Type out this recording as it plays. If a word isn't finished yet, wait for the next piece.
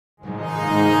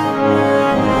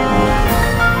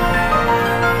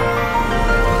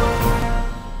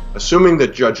Assuming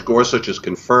that Judge Gorsuch is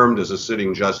confirmed as a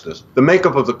sitting justice, the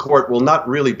makeup of the court will not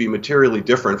really be materially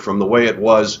different from the way it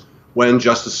was when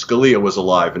Justice Scalia was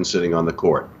alive and sitting on the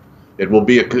court. It will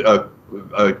be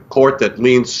a court that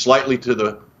leans slightly to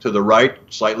the right,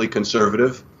 slightly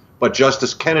conservative, but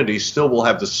Justice Kennedy still will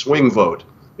have the swing vote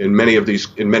in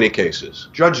many cases.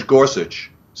 Judge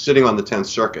Gorsuch, sitting on the 10th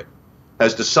Circuit,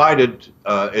 has decided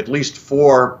at least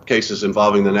 4 cases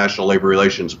involving the National Labor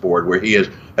Relations Board where he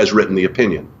has written the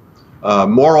opinion.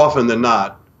 More often than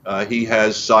not, he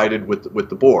has sided with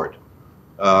the board,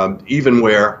 even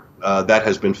where that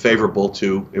has been favorable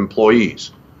to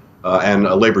employees and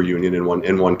a labor union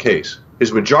in one case.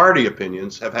 His majority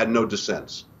opinions have had no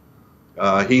dissents.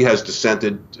 He has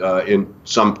dissented in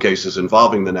some cases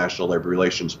involving the National Labor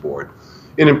Relations Board.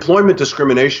 In employment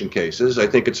discrimination cases, I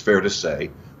think it's fair to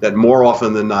say that more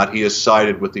often than not, he has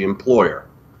sided with the employer.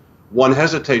 One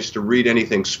hesitates to read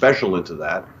anything special into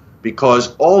that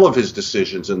because all of his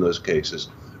decisions in those cases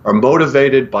are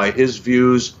motivated by his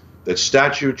views that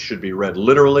statutes should be read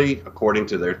literally according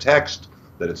to their text,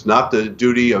 that it's not the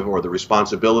duty of, or the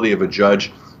responsibility of a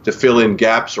judge to fill in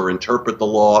gaps or interpret the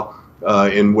law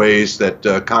in ways that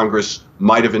Congress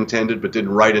might have intended but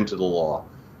didn't write into the law.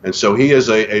 And so he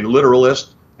is a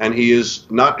literalist, and he is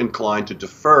not inclined to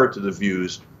defer to the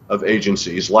views of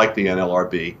agencies like the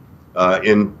NLRB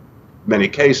in many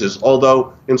cases,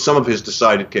 although in some of his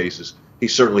decided cases, he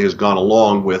certainly has gone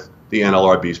along with the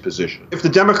NLRB's position. If the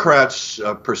Democrats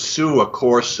pursue a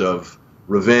course of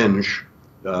revenge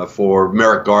for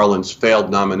Merrick Garland's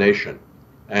failed nomination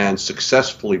and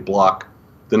successfully block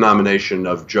the nomination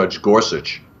of Judge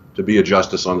Gorsuch to be a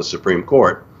justice on the Supreme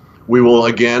Court, we will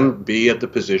again be at the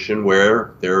position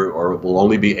where there will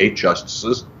only be 8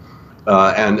 justices,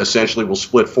 and essentially will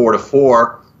split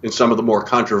 4-4 in some of the more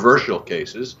controversial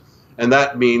cases. And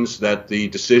that means that the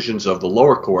decisions of the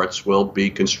lower courts will be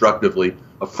constructively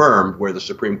affirmed where the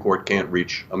Supreme Court can't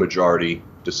reach a majority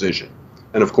decision.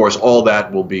 And of course, all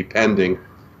that will be pending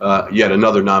yet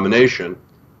another nomination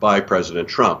by President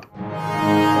Trump.